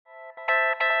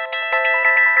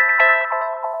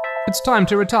It's time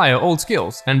to retire old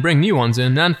skills and bring new ones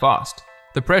in, and fast.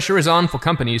 The pressure is on for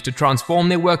companies to transform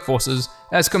their workforces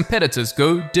as competitors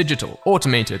go digital,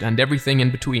 automated, and everything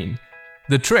in between.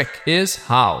 The trick is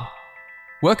how.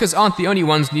 Workers aren't the only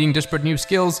ones needing disparate new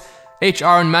skills.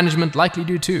 HR and management likely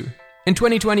do too. In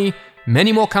 2020,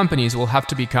 many more companies will have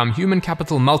to become human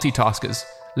capital multitaskers,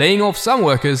 laying off some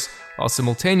workers while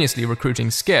simultaneously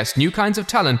recruiting scarce new kinds of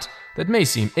talent that may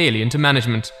seem alien to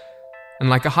management. And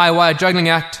like a high-wire juggling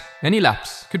act, any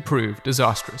lapse could prove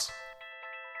disastrous.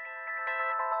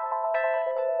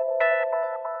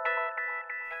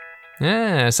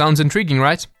 Yeah, sounds intriguing,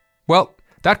 right? Well,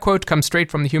 that quote comes straight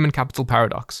from the Human Capital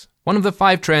Paradox, one of the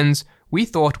 5 trends we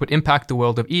thought would impact the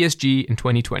world of ESG in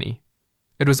 2020.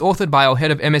 It was authored by our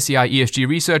head of MSCI ESG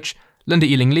research, Linda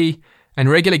Ealing-Lee, and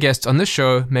regular guests on this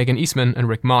show, Megan Eastman and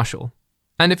Rick Marshall.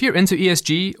 And if you're into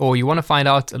ESG or you want to find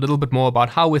out a little bit more about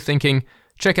how we're thinking,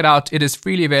 check it out. It is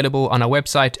freely available on our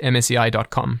website,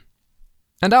 msci.com.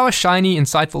 And our shiny,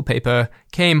 insightful paper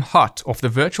came hot off the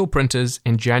virtual printers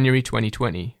in January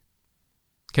 2020.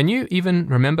 Can you even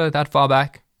remember that far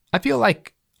back? I feel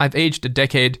like I've aged a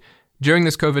decade during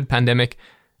this COVID pandemic.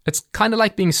 It's kind of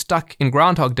like being stuck in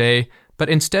Groundhog Day, but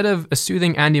instead of a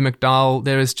soothing Andy McDowell,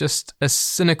 there is just a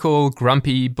cynical,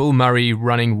 grumpy Bill Murray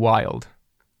running wild.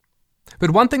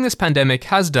 But one thing this pandemic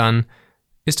has done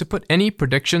is to put any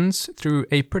predictions through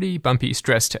a pretty bumpy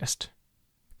stress test.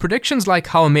 Predictions like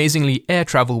how amazingly air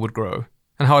travel would grow,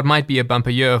 and how it might be a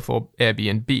bumper year for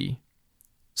Airbnb.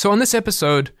 So on this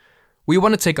episode, we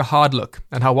want to take a hard look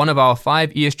at how one of our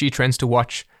 5 ESG trends to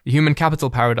watch, the Human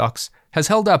Capital Paradox, has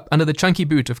held up under the chunky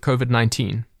boot of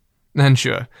COVID-19. And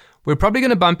sure, we're probably going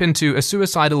to bump into a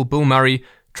suicidal Bill Murray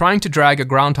trying to drag a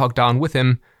groundhog down with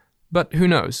him, but who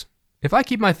knows? If I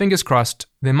keep my fingers crossed,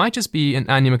 there might just be an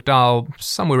Andy McDowell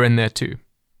somewhere in there too.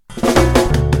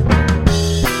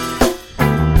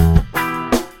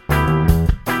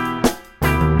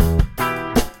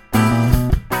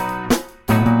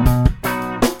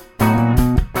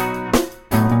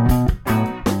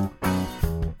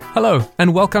 Hello,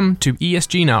 and welcome to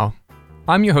ESG Now.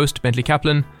 I'm your host, Bentley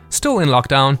Kaplan, still in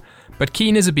lockdown, but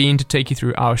keen as a bean to take you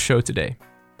through our show today.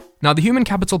 Now, the Human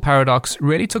Capital Paradox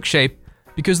really took shape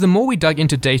because the more we dug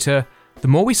into data, the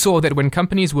more we saw that when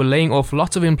companies were laying off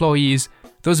lots of employees,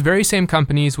 those very same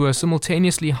companies were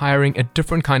simultaneously hiring a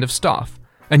different kind of staff,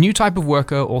 a new type of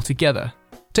worker altogether.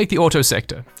 Take the auto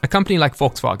sector, a company like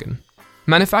Volkswagen.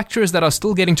 Manufacturers that are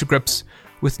still getting to grips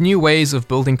with new ways of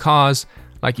building cars,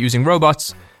 like using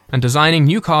robots, and designing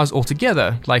new cars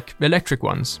altogether, like electric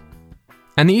ones.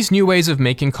 And these new ways of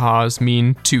making cars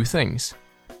mean 2 things.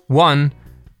 1,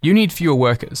 you need fewer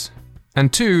workers.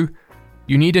 And 2,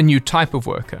 you need a new type of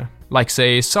worker, like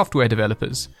say software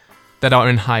developers, that are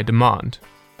in high demand.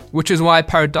 Which is why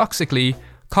paradoxically,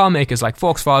 car makers like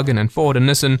Volkswagen and Ford and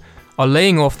Nissan are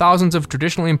laying off thousands of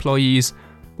traditional employees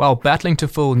while battling to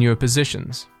fill newer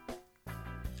positions.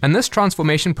 And this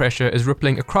transformation pressure is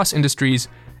rippling across industries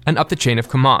and up the chain of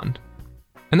command.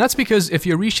 And that's because if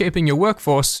you're reshaping your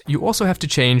workforce, you also have to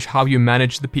change how you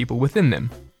manage the people within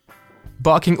them.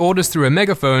 Barking orders through a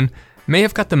megaphone may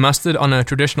have cut the mustard on a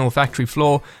traditional factory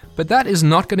floor, but that is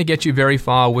not going to get you very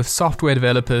far with software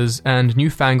developers and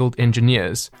newfangled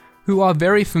engineers, who are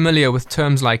very familiar with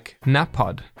terms like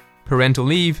NAPOD, parental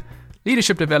leave,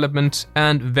 leadership development,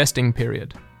 and vesting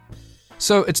period.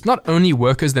 So it's not only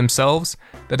workers themselves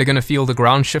that are going to feel the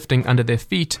ground shifting under their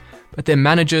feet, but their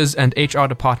managers and HR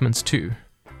departments too.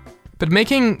 But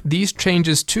making these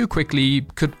changes too quickly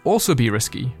could also be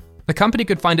risky. The company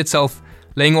could find itself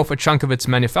laying off a chunk of its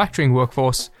manufacturing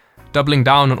workforce, doubling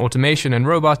down on automation and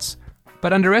robots,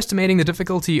 but underestimating the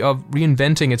difficulty of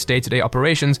reinventing its day-to-day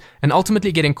operations and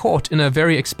ultimately getting caught in a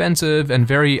very expensive and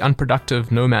very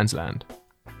unproductive no man's land.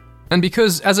 And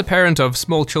because, as a parent of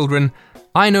small children,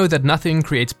 I know that nothing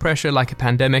creates pressure like a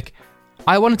pandemic,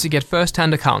 I wanted to get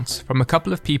first-hand accounts from a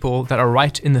couple of people that are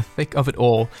right in the thick of it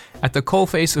all, at the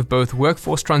coalface of both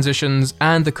workforce transitions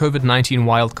and the COVID-19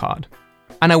 wildcard.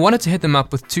 And I wanted to hit them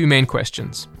up with 2 main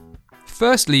questions.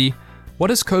 Firstly,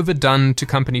 what has COVID done to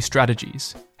company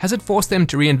strategies? Has it forced them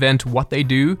to reinvent what they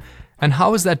do? And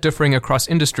how is that differing across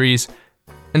industries?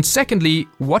 And secondly,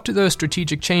 what do those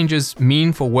strategic changes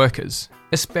mean for workers,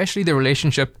 especially the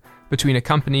relationship between a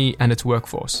company and its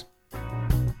workforce?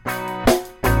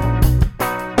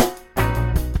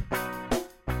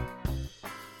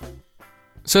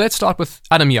 So let's start with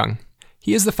Adam Young.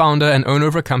 He is the founder and owner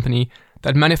of a company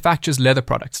that manufactures leather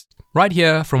products, right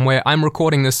here from where I'm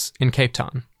recording this in Cape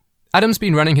Town. Adam's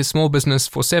been running his small business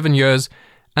for 7 years,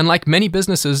 and like many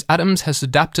businesses, Adams has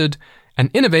adapted and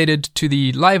innovated to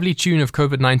the lively tune of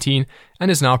COVID-19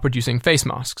 and is now producing face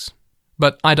masks.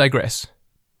 But I digress.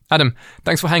 Adam,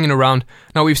 thanks for hanging around.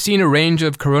 Now, we've seen a range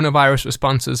of coronavirus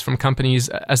responses from companies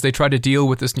as they try to deal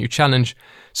with this new challenge.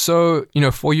 So,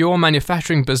 for your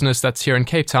manufacturing business that's here in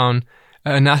Cape Town,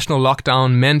 a national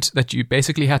lockdown meant that you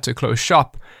basically had to close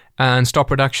shop and stop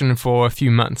production for a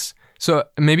few months. So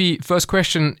maybe first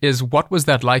question is, what was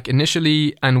that like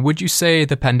initially? And would you say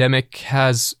the pandemic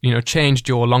has, changed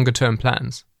your longer term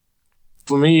plans?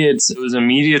 For me, it was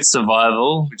immediate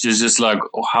survival, which is just like,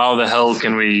 how the hell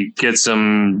can we get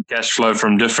some cash flow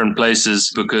from different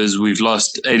places because we've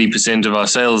lost 80% of our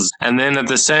sales. And then at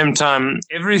the same time,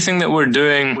 everything that we're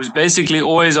doing was basically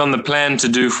always on the plan to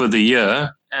do for the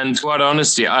year. And quite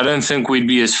honestly, I don't think we'd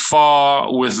be as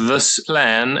far with this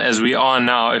plan as we are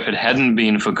now if it hadn't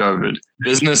been for COVID.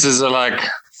 Businesses are like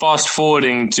fast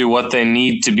forwarding to what they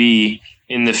need to be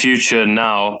in the future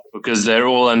now because they're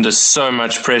all under so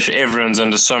much pressure. Everyone's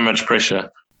under so much pressure.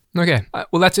 Okay,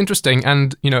 well, that's interesting.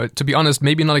 And, to be honest,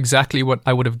 maybe not exactly what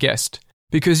I would have guessed.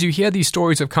 Because you hear these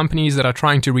stories of companies that are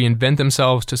trying to reinvent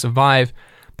themselves to survive.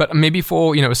 But maybe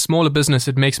for, a smaller business,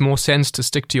 it makes more sense to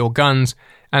stick to your guns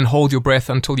and hold your breath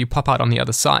until you pop out on the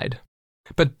other side.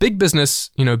 But big business,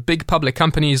 big public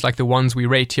companies like the ones we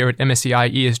rate here at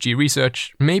MSCI ESG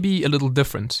Research, may be a little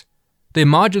different. Their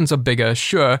margins are bigger,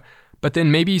 sure, but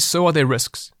then maybe so are their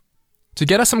risks. To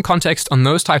get us some context on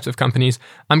those types of companies,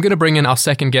 I'm going to bring in our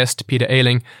second guest, Peter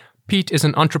Ayling. Pete is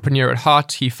an entrepreneur at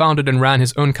heart. He founded and ran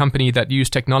his own company that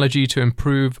used technology to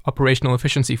improve operational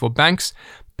efficiency for banks.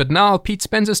 But now Pete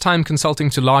spends his time consulting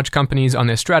to large companies on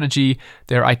their strategy,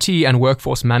 their IT and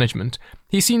workforce management.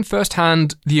 He's seen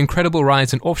firsthand the incredible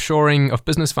rise in offshoring of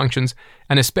business functions,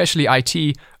 and especially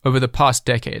IT, over the past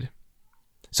decade.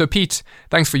 So Pete,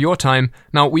 thanks for your time.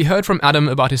 Now, we heard from Adam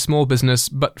about his small business,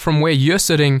 but from where you're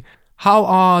sitting, how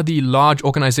are the large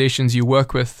organizations you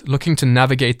work with looking to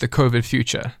navigate the COVID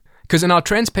future? Because in our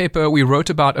trends paper, we wrote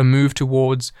about a move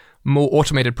towards more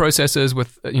automated processes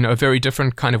with, a very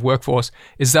different kind of workforce.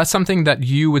 Is that something that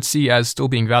you would see as still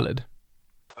being valid?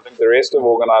 I think the rest of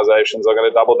organizations are going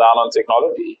to double down on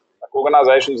technology.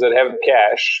 Organizations that have the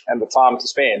cash and the time to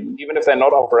spend, even if they're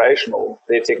not operational,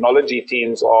 their technology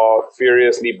teams are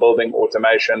furiously building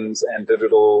automations and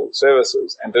digital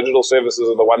services. And digital services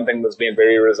are the one thing that's been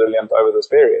very resilient over this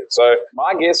period. So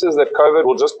my guess is that COVID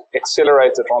will just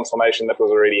accelerate the transformation that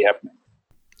was already happening.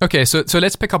 Okay, so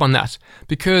let's pick up on that.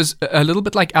 Because a little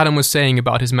bit like Adam was saying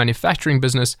about his manufacturing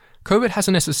business, COVID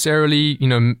hasn't necessarily,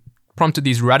 prompted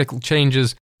these radical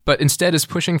changes, but instead is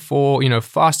pushing for,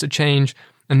 faster change,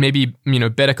 and maybe,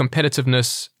 better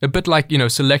competitiveness, a bit like,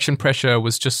 selection pressure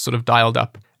was just sort of dialed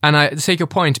up. And I take your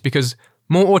point because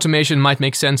more automation might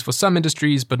make sense for some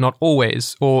industries, but not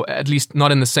always, or at least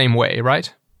not in the same way,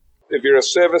 right? If you're a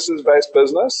services-based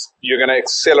business, you're going to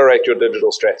accelerate your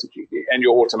digital strategy and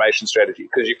your automation strategy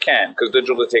because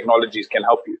digital technologies can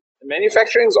help you.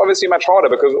 Manufacturing is obviously much harder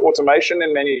because automation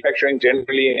in manufacturing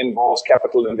generally involves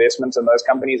capital investments, and those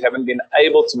companies haven't been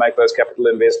able to make those capital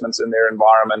investments in their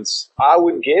environments. I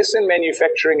would guess in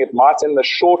manufacturing, it might in the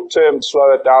short term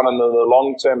slow it down and in the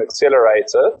long term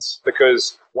accelerate it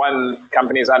because one,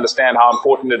 companies understand how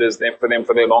important it is for them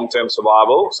for their long-term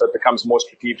survival, so it becomes more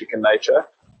strategic in nature.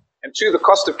 And two, the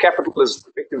cost of capital is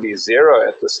effectively zero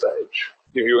at this stage.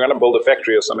 If you're going to build a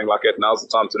factory or something like that, now's the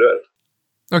time to do it.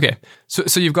 Okay,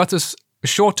 so you've got this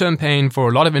short-term pain for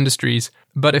a lot of industries,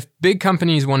 but if big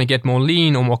companies want to get more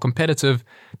lean or more competitive,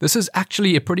 this is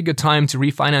actually a pretty good time to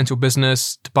refinance your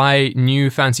business, to buy new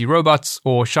fancy robots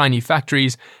or shiny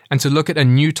factories, and to look at a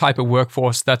new type of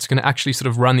workforce that's going to actually sort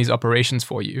of run these operations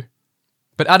for you.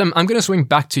 But Adam, I'm going to swing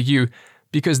back to you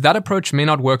because that approach may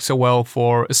not work so well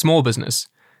for a small business.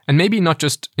 And maybe not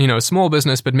just, a small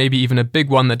business, but maybe even a big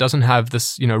one that doesn't have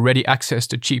this, ready access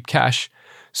to cheap cash.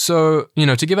 So,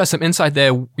 to give us some insight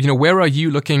there, where are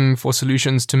you looking for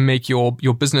solutions to make your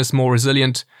business more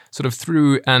resilient sort of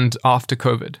through and after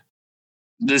COVID?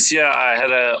 This year, I had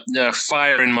a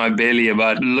fire in my belly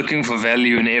about looking for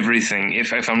value in everything.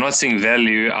 If I'm not seeing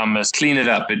value, I must clean it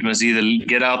up. It must either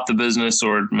get out the business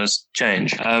or it must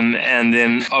change. And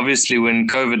then obviously when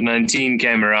COVID-19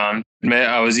 came around,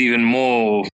 I was even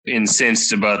more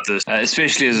incensed about this,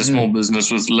 especially as a small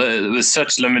business with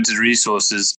such limited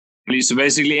resources. So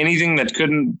basically anything that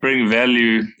couldn't bring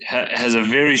value has a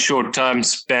very short time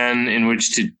span in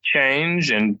which to change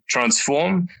and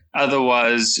transform.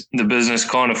 Otherwise, the business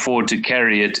can't afford to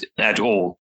carry it at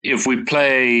all. If we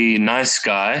play nice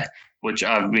guy which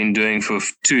I've been doing for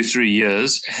 2-3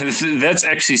 years, that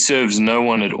actually serves no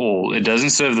one at all. It doesn't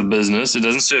serve the business. It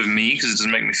doesn't serve me because it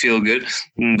doesn't make me feel good.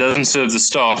 And it doesn't serve the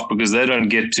staff because they don't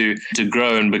get to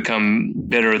grow and become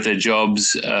better at their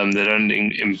jobs. They don't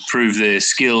improve their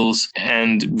skills.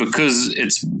 And because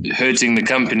it's hurting the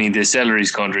company, their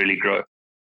salaries can't really grow.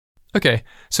 Okay,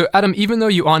 so Adam, even though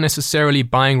you aren't necessarily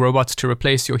buying robots to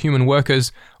replace your human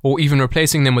workers or even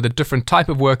replacing them with a different type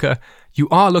of worker, you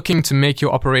are looking to make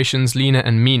your operations leaner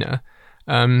and meaner.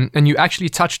 And you actually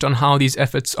touched on how these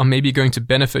efforts are maybe going to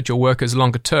benefit your workers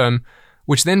longer term,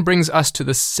 which then brings us to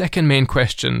the second main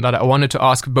question that I wanted to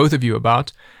ask both of you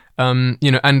about.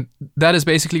 And that is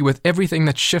basically, with everything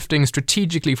that's shifting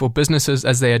strategically for businesses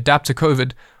as they adapt to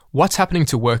COVID, what's happening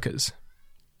to workers?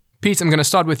 Pete, I'm going to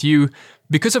start with you.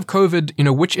 Because of COVID,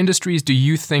 which industries do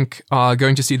you think are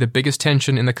going to see the biggest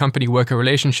tension in the company-worker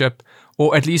relationship,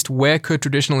 or at least where could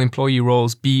traditional employee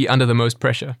roles be under the most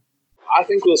pressure? I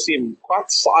think we'll see quite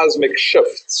seismic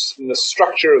shifts in the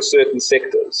structure of certain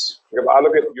sectors. If I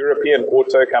look at European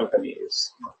auto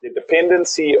companies, the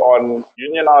dependency on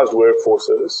unionized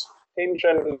workforces,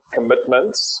 pension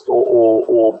commitments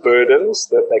or burdens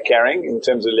that they're carrying in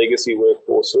terms of legacy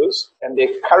workforces, and their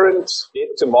current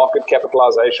debt-to-market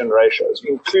capitalization ratios,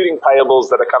 including payables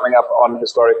that are coming up on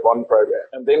historic bond program,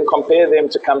 and then compare them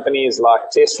to companies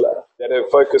like Tesla that have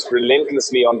focused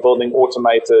relentlessly on building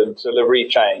automated delivery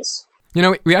chains.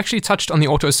 We actually touched on the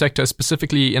auto sector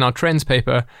specifically in our trends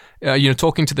paper,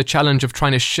 talking to the challenge of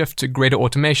trying to shift to greater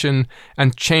automation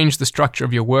and change the structure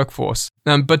of your workforce.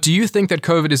 But do you think that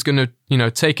COVID is going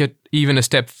to, take it even a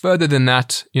step further than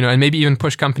that, and maybe even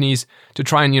push companies to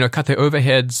try and, cut their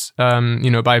overheads,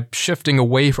 by shifting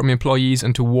away from employees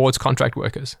and towards contract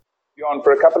workers? Bjorn,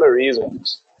 for a couple of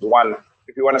reasons. One,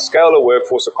 if you want to scale a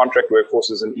workforce, a contract workforce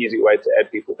is an easy way to add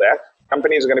people back.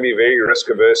 Companies are going to be very risk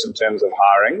averse in terms of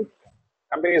hiring.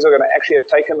 Companies are going to actually have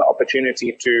taken the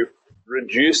opportunity to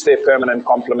reduce their permanent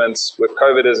complements with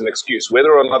COVID as an excuse,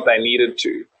 whether or not they needed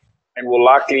to, and will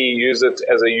likely use it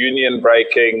as a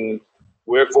union-breaking,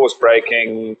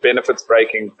 workforce-breaking,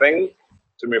 benefits-breaking thing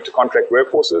to move to contract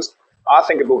workforces. I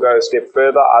think it will go a step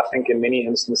further. I think in many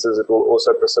instances it will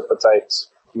also precipitate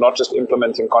not just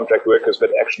implementing contract workers, but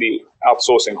actually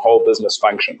outsourcing whole business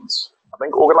functions. I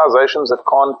think organizations that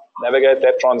can't navigate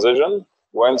that transition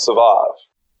won't survive.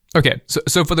 Okay,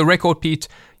 so for the record, Pete,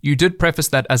 you did preface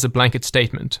that as a blanket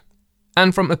statement.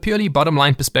 And from a purely bottom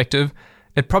line perspective,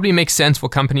 it probably makes sense for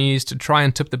companies to try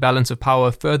and tip the balance of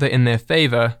power further in their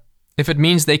favor if it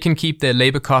means they can keep their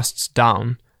labor costs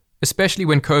down, especially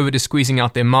when COVID is squeezing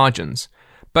out their margins.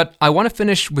 But I want to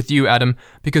finish with you, Adam,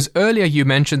 because earlier you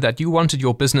mentioned that you wanted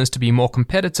your business to be more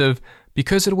competitive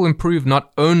because it will improve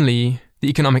not only the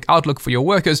economic outlook for your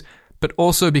workers, but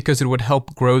also because it would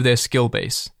help grow their skill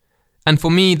base. And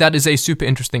for me, that is a super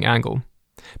interesting angle.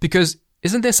 Because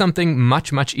isn't there something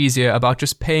much, much easier about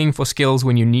just paying for skills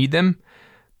when you need them,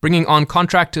 bringing on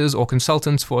contractors or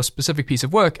consultants for a specific piece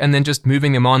of work, and then just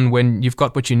moving them on when you've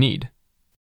got what you need?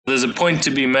 There's a point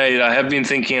to be made. I have been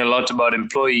thinking a lot about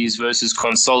employees versus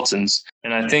consultants.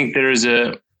 And I think there is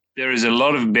a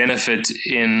lot of benefit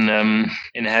in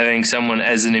having someone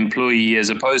as an employee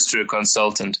as opposed to a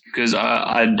consultant, because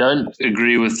I don't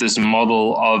agree with this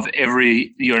model of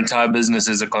your entire business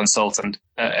as a consultant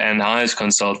and hires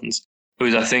consultants.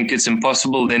 Because I think it's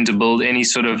impossible then to build any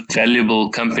sort of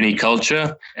valuable company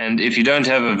culture. And if you don't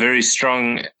have a very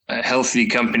strong, healthy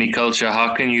company culture,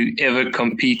 how can you ever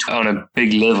compete on a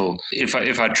big level? If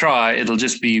I try, it'll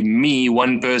just be me,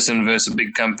 one person versus a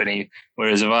big company.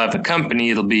 Whereas if I have a company,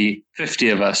 it'll be 50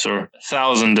 of us or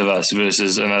 1,000 of us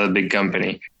versus another big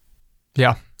company.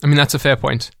 Yeah, I mean, that's a fair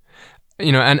point.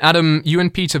 And Adam, you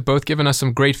and Pete have both given us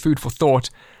some great food for thought.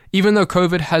 Even though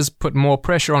COVID has put more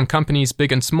pressure on companies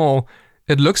big and small,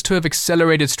 it looks to have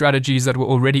accelerated strategies that were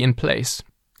already in place.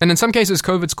 And in some cases,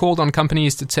 COVID's called on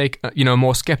companies to take a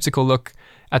more skeptical look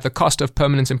at the cost of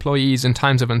permanent employees in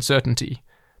times of uncertainty.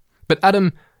 But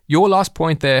Adam, your last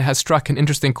point there has struck an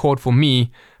interesting chord for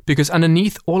me, because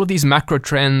underneath all of these macro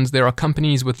trends, there are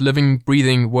companies with living,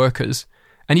 breathing workers.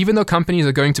 And even though companies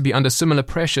are going to be under similar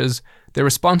pressures, their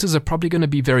responses are probably going to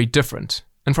be very different.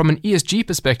 And from an ESG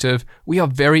perspective, we are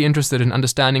very interested in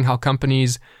understanding how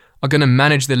companies are going to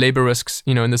manage their labor risks,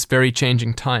 in this very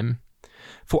changing time.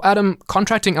 For Adam,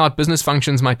 contracting out business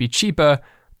functions might be cheaper,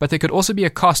 but there could also be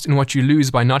a cost in what you lose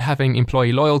by not having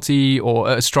employee loyalty or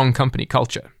a strong company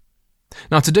culture.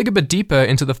 Now, to dig a bit deeper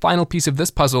into the final piece of this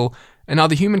puzzle and how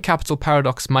the human capital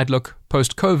paradox might look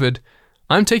post-COVID,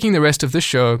 I'm taking the rest of this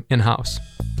show in-house.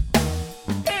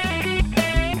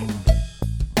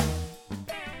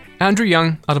 Andrew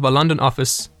Young, out of our London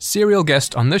office, serial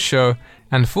guest on this show,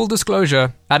 And full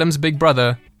disclosure, Adam's big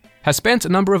brother has spent a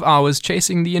number of hours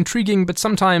chasing the intriguing but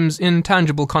sometimes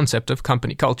intangible concept of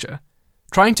company culture,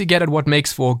 trying to get at what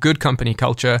makes for good company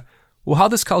culture, or how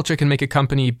this culture can make a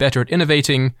company better at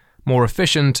innovating, more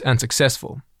efficient, and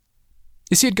successful.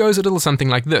 You see, it goes a little something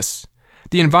like this.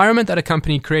 The environment that a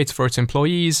company creates for its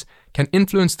employees can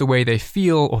influence the way they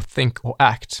feel or think or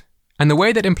act. And the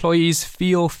way that employees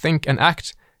feel, think, and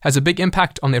act has a big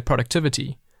impact on their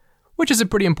productivity, which is a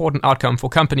pretty important outcome for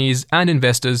companies and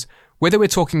investors, whether we're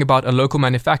talking about a local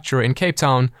manufacturer in Cape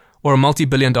Town or a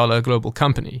multi-billion-dollar global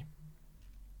company.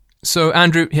 So,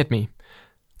 Andrew, hit me.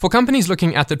 For companies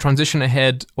looking at the transition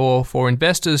ahead, or for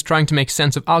investors trying to make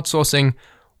sense of outsourcing,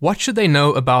 what should they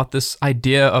know about this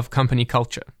idea of company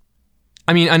culture?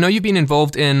 I mean, I know you've been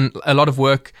involved in a lot of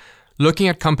work looking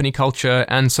at company culture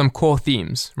and some core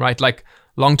themes, right? Like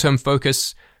long-term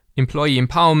focus, employee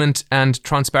empowerment, and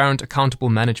transparent, accountable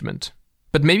management.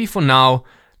 But maybe for now,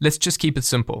 let's just keep it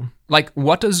simple. Like,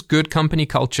 what does good company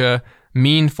culture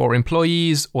mean for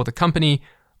employees or the company?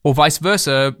 Or vice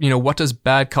versa, what does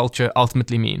bad culture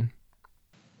ultimately mean?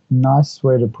 Nice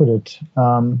way to put it.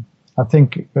 I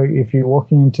think if you're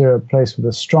walking into a place with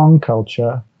a strong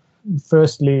culture,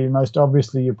 firstly, most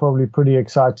obviously, you're probably pretty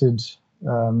excited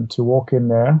to walk in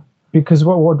there. Because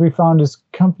what we found is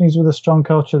companies with a strong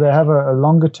culture, they have a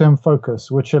longer term focus,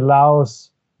 which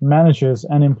allows managers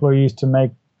and employees to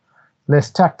make less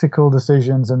tactical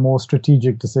decisions and more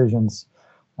strategic decisions.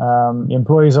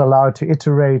 Employees are allowed to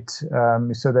iterate,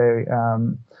 so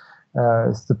the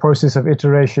process of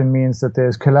iteration means that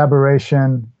there's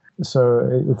collaboration. So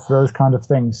it's those kind of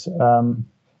things.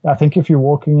 I think if you're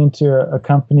walking into a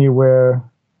company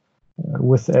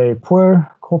with a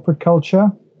poor corporate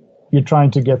culture, you're trying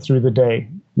to get through the day.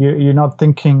 You're not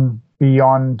thinking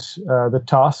beyond the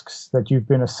tasks that you've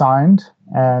been assigned.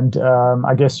 And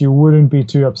I guess you wouldn't be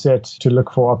too upset to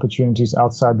look for opportunities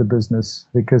outside the business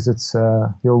because it's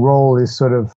your role is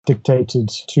sort of dictated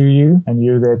to you and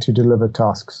you're there to deliver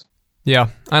tasks. Yeah,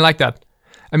 I like that.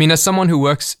 I mean, as someone who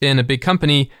works in a big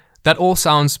company, that all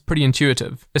sounds pretty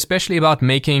intuitive, especially about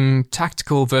making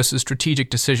tactical versus strategic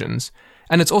decisions.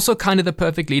 And it's also kind of the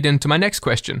perfect lead into my next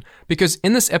question, because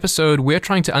in this episode, we're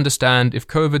trying to understand if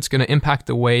COVID's going to impact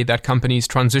the way that companies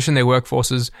transition their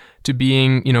workforces to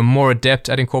being, more adept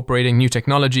at incorporating new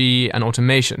technology and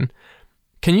automation.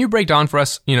 Can you break down for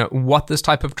us, what this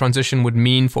type of transition would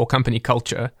mean for company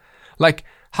culture? Like,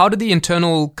 how do the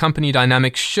internal company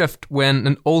dynamics shift when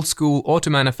an old school auto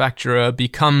manufacturer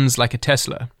becomes like a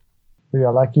Tesla? Yeah,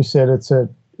 like you said, it's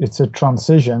a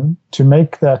transition. To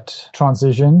make that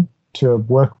transition to a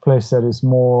workplace that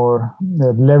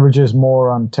leverages more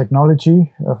on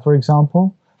technology, for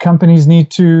example, companies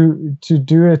need to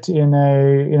do it in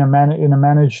a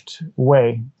managed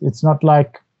way. It's not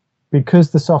like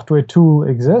because the software tool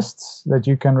exists that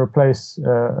you can replace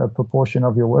a proportion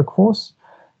of your workforce.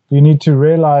 You need to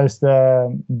realize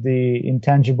the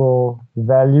intangible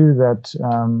value that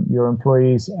your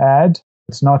employees add.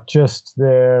 It's not just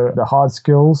the hard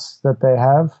skills that they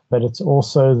have, but it's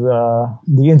also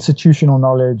the institutional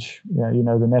knowledge, the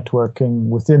networking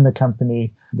within the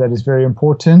company that is very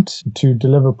important to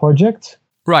deliver projects.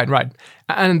 Right.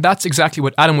 And that's exactly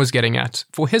what Adam was getting at.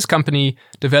 For his company,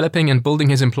 developing and building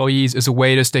his employees is a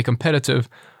way to stay competitive,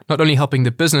 not only helping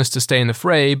the business to stay in the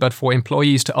fray, but for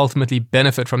employees to ultimately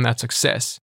benefit from that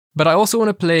success. But I also want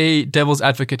to play devil's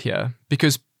advocate here,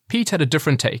 because Pete had a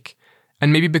different take.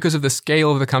 And maybe because of the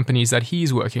scale of the companies that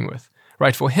he's working with,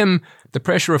 right? For him, the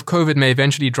pressure of COVID may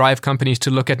eventually drive companies to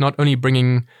look at not only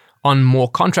bringing on more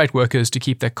contract workers to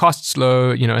keep their costs low,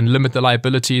 and limit the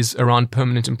liabilities around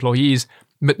permanent employees,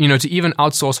 but, to even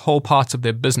outsource whole parts of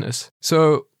their business.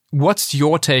 So what's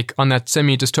your take on that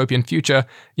semi-dystopian future?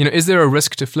 Is there a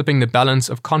risk to flipping the balance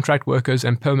of contract workers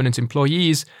and permanent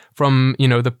employees from,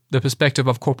 the perspective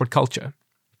of corporate culture?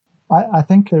 I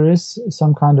think there is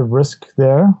some kind of risk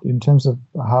there in terms of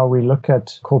how we look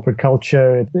at corporate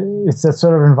culture. It's that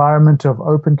sort of environment of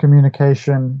open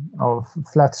communication, of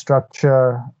flat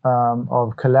structure,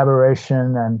 of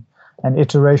collaboration and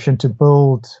iteration to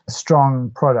build strong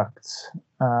products.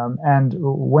 And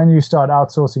when you start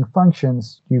outsourcing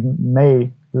functions, you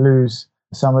may lose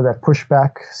some of that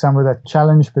pushback, some of that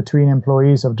challenge between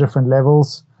employees of different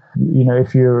levels.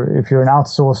 If you're an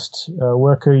outsourced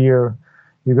worker, you're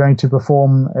going to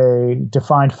perform a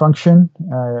defined function,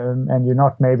 and you're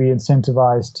not maybe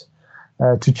incentivized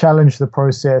to challenge the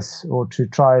process or to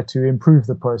try to improve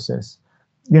the process.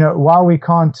 While we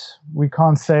can't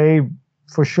say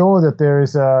for sure that there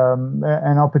is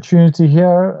an opportunity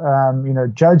here,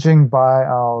 judging by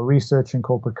our research in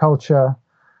corporate culture,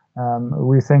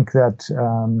 We think that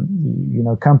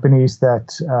companies that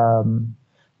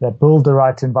build the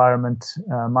right environment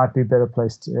might be better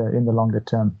placed in the longer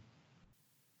term.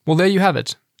 Well, there you have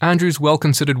it. Andrew's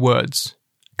well-considered words.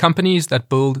 Companies that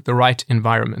build the right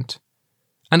environment.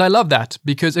 And I love that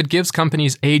because it gives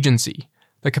companies agency,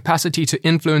 the capacity to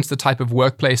influence the type of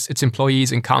workplace its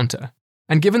employees encounter.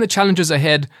 And given the challenges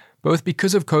ahead, both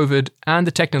because of COVID and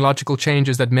the technological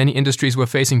changes that many industries were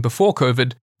facing before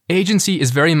COVID, agency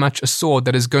is very much a sword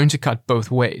that is going to cut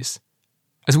both ways.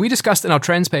 As we discussed in our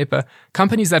trends paper,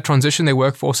 companies that transition their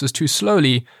workforces too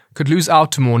slowly could lose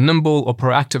out to more nimble or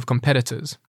proactive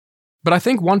competitors. But I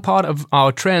think one part of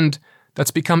our trend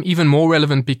that's become even more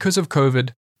relevant because of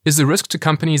COVID is the risk to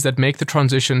companies that make the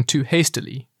transition too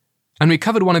hastily. And we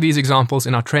covered one of these examples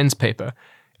in our trends paper,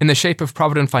 in the shape of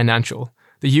Provident Financial,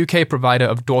 the UK provider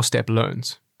of doorstep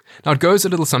loans. Now it goes a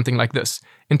little something like this.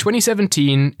 In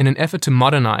 2017, in an effort to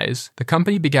modernize, the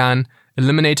company began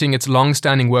eliminating its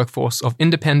long-standing workforce of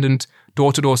independent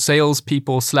door-to-door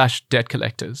salespeople/debt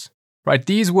collectors. Right,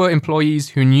 these were employees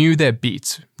who knew their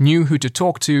beats, knew who to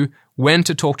talk to, when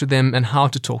to talk to them, and how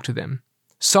to talk to them.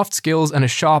 Soft skills and a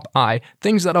sharp eye,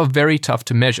 things that are very tough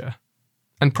to measure.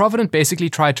 And Provident basically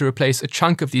tried to replace a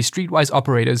chunk of these streetwise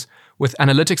operators with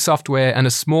analytics software and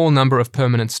a small number of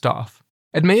permanent staff.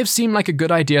 It may have seemed like a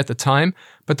good idea at the time,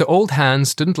 but the old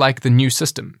hands didn't like the new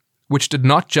system, which did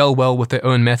not gel well with their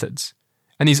own methods.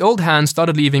 And these old hands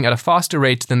started leaving at a faster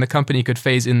rate than the company could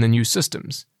phase in the new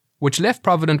systems, which left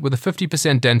Provident with a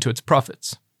 50% dent to its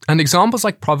profits. And examples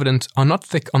like Provident are not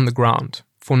thick on the ground,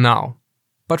 for now.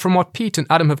 But from what Pete and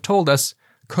Adam have told us,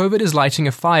 COVID is lighting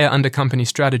a fire under company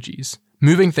strategies,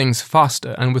 moving things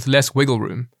faster and with less wiggle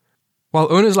room.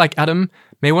 While owners like Adam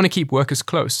may want to keep workers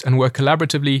close and work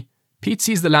collaboratively, Pete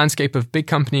sees the landscape of big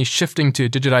companies shifting to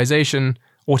digitization,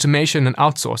 automation, and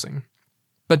outsourcing.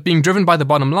 But being driven by the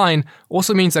bottom line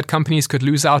also means that companies could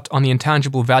lose out on the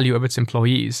intangible value of its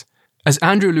employees. As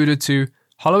Andrew alluded to,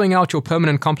 hollowing out your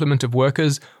permanent complement of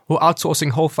workers or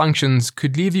outsourcing whole functions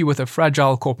could leave you with a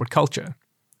fragile corporate culture.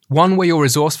 One where your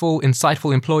resourceful,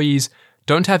 insightful employees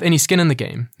don't have any skin in the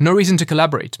game, no reason to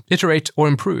collaborate, iterate, or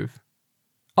improve.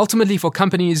 Ultimately, for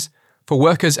companies, for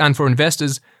workers, and for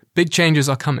investors, big changes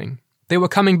are coming. They were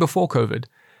coming before COVID,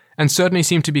 and certainly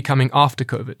seem to be coming after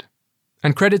COVID.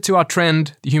 And credit to our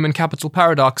trend, the human capital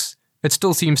paradox, it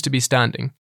still seems to be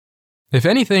standing. If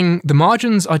anything, the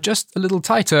margins are just a little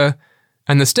tighter,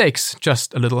 and the stakes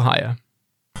just a little higher.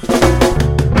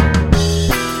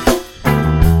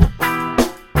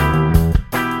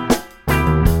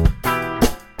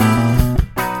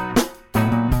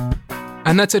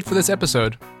 And that's it for this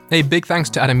episode. A big thanks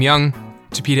to Adam Young,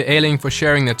 to Peter Ayling for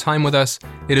sharing their time with us.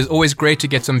 It is always great to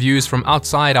get some views from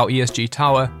outside our ESG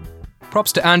tower.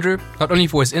 Props to Andrew, not only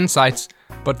for his insights,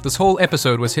 but this whole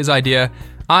episode was his idea.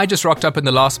 I just rocked up in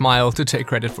the last mile to take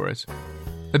credit for it.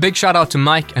 A big shout out to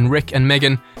Mike and Rick and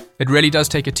Megan. It really does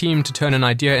take a team to turn an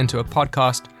idea into a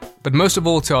podcast. But most of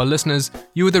all to our listeners,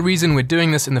 you are the reason we're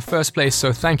doing this in the first place,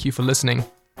 so thank you for listening.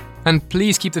 And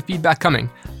please keep the feedback coming.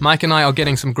 Mike and I are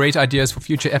getting some great ideas for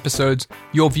future episodes.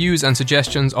 Your views and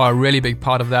suggestions are a really big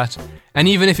part of that. And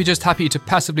even if you're just happy to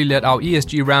passively let our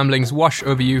ESG ramblings wash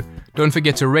over you, don't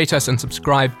forget to rate us and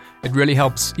subscribe. It really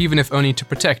helps, even if only to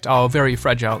protect our very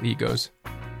fragile egos.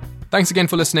 Thanks again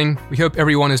for listening. We hope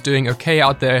everyone is doing okay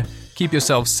out there. Keep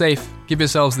yourselves safe. Give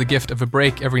yourselves the gift of a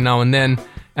break every now and then.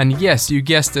 And yes, you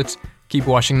guessed it, keep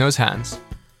washing those hands.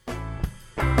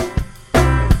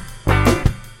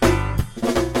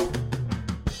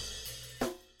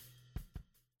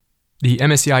 The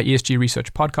MSCI ESG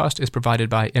Research podcast is provided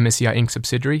by MSCI Inc.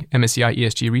 subsidiary, MSCI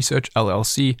ESG Research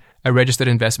LLC, a registered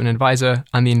investment advisor,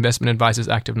 and the Investment Advisors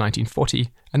Act of 1940,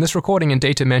 and this recording and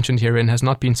data mentioned herein has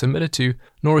not been submitted to,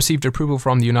 nor received approval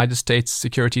from the United States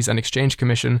Securities and Exchange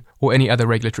Commission or any other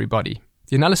regulatory body.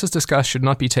 The analysis discussed should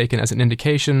not be taken as an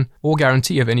indication or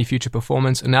guarantee of any future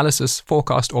performance, analysis,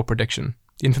 forecast, or prediction.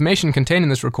 The information contained in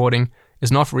this recording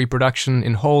is not for reproduction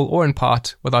in whole or in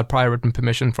part without prior written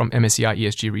permission from MSCI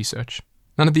ESG Research.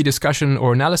 None of the discussion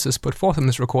or analysis put forth in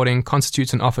this recording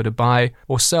constitutes an offer to buy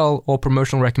or sell or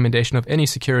promotional recommendation of any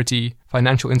security,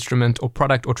 financial instrument, or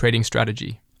product or trading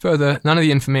strategy. Further, none of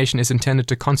the information is intended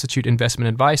to constitute investment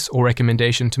advice or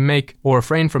recommendation to make or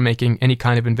refrain from making any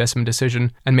kind of investment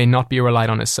decision and may not be relied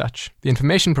on as such. The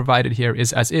information provided here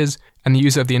is as is, and the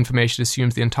user of the information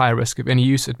assumes the entire risk of any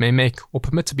use it may make or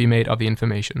permit to be made of the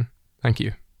information. Thank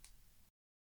you.